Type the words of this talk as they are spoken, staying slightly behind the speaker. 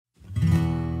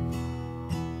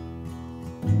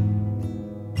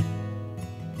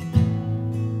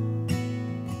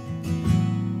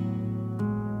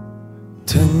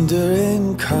Tender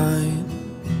and kind,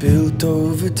 built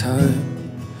over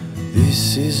time.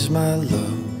 This is my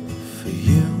love for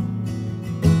you.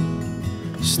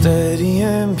 Steady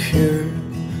and pure,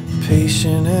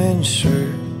 patient and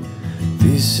sure.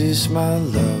 This is my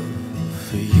love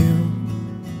for you.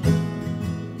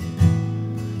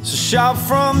 So shout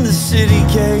from the city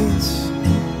gates,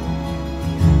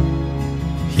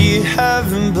 hear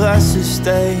heaven bless this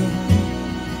day.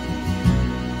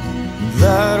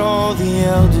 Let all the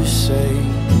elders say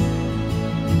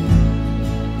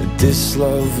that this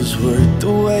love was worth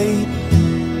the wait.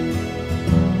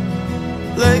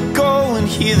 Let go and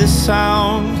hear the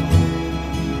sound,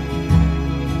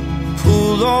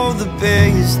 pull all the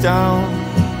barriers down.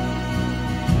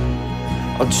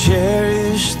 I'll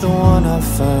cherish the one I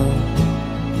found.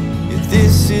 Yeah,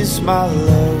 this is my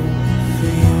love for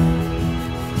you.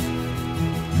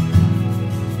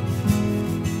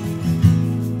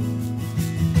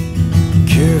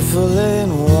 Careful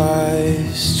and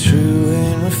wise, true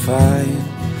and refined.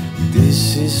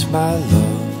 This is my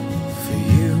love for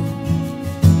you.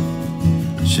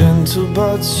 Gentle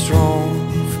but strong,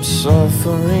 from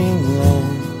suffering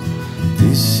long.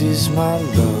 This is my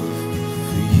love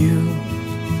for you.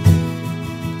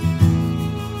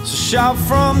 So shout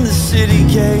from the city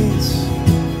gates,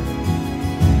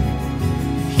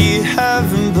 hear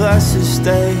heaven bless this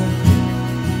day.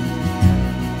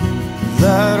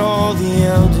 Let all the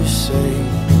elders say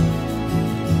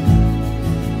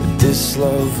that this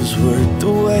love was worth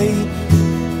the wait.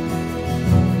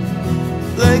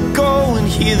 Let go and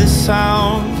hear the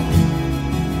sound,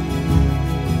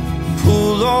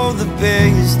 pull all the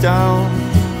barriers down.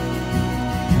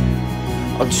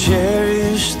 I'll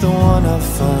cherish the one I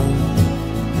found.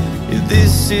 Yeah,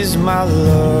 this is my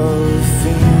love for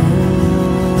you.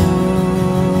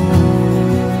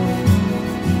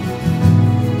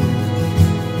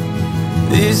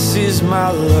 This is my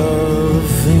love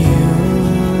for you.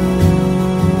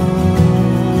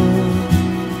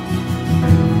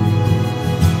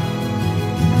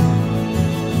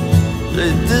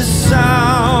 Let the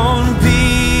sound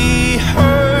be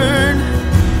heard,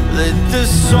 let the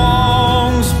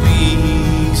songs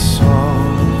be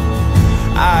sung.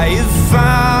 I have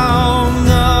found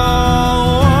the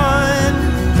one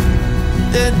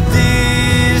that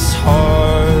this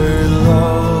heart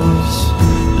loves.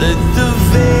 Let the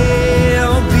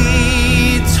veil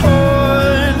be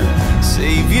torn,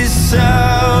 save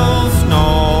yourself no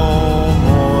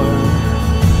more.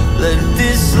 Let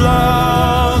this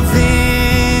love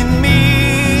in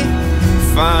me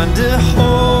find a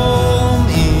home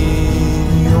in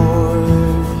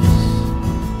yours.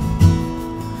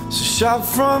 So shout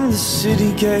from the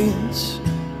city gates,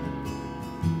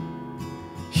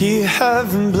 hear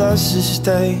heaven bless this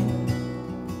day.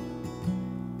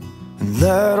 And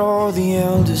let all the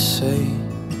elders say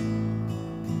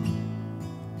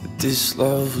that this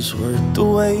love was worth the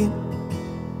wait.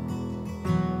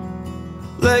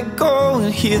 Let go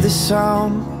and hear the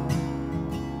sound,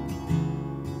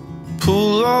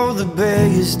 pull all the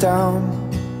barriers down.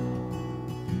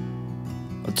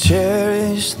 I'll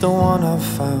cherish the one I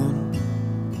found.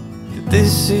 Yeah,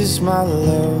 this is my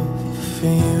love for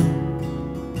you.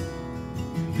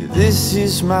 Yeah, this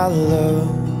is my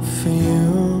love for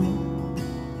you.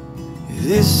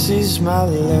 This is my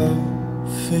love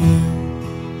for you.